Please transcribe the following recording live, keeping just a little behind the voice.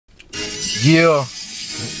Yeah.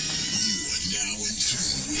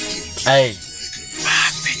 Hey.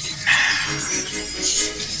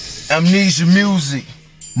 Amnesia music.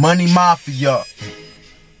 Money mafia.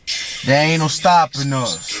 There ain't no stopping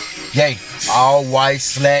us. Yay. All white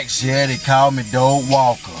slacks, yeah, they call me Dog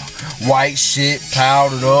Walker. White shit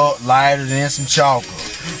powdered up, lighter than some chocolate.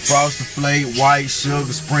 Frosted flake, white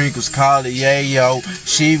sugar sprinkles, call it yayo.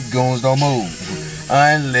 Sheep goons don't move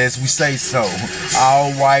unless we say so.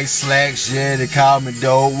 All white slacks, yeah, they call me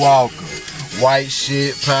Dog Walker. White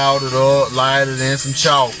shit powdered up, lighter than some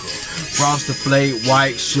chocolate. Frosted flake,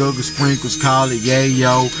 white sugar sprinkles, call it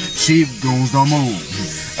yayo. Sheep goons don't move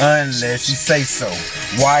unless you say so.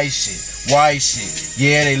 White shit,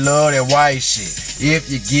 yeah, they love that white shit.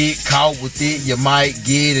 If you get caught with it, you might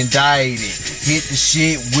get indicted. Hit the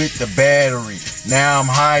shit with the battery, now I'm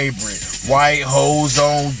hybrid. White hoes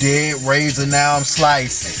on dead razor, now I'm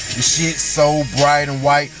slicing. The shit so bright and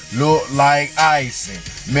white, look like icing.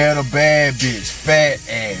 Met a bad bitch, fat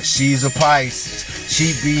ass, she's a Pisces.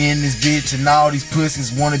 She be in this bitch and all these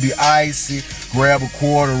pussies wanna be icy. Grab a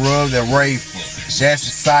quarter of that rifle, that's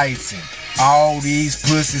exciting. All these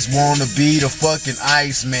pussies wanna be the fucking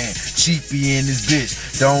Iceman. Cheapy in this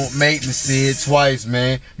bitch, don't make me say it twice,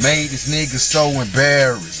 man. Made this nigga so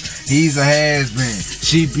embarrassed. He's a has-been.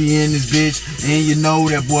 Cheapy in this bitch, and you know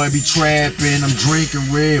that boy be trapping. I'm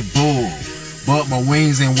drinking Red Bull, but my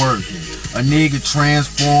wings ain't working. A nigga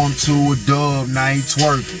transformed to a dub, now he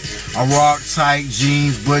twerking. I rock tight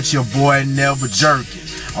jeans, but your boy never jerking.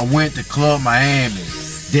 I went to Club Miami.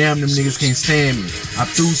 Damn, them niggas can't stand me. I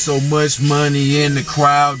threw so much money in the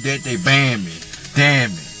crowd that they banned me.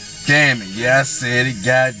 Damn it, yeah, I said it,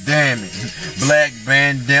 god damn it. Black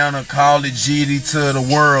bandana, call it GD till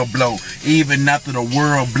the world blow. Even after the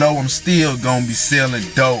world blow, I'm still gonna be selling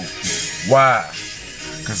dope. Why?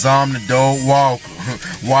 Cause I'm the Dog Walker.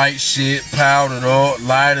 White shit powdered up,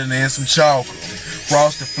 lighter than some chocolate.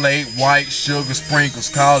 Frosted flake, white sugar sprinkles,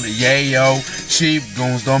 call it yayo. Cheap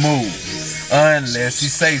goons don't move unless he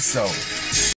say so.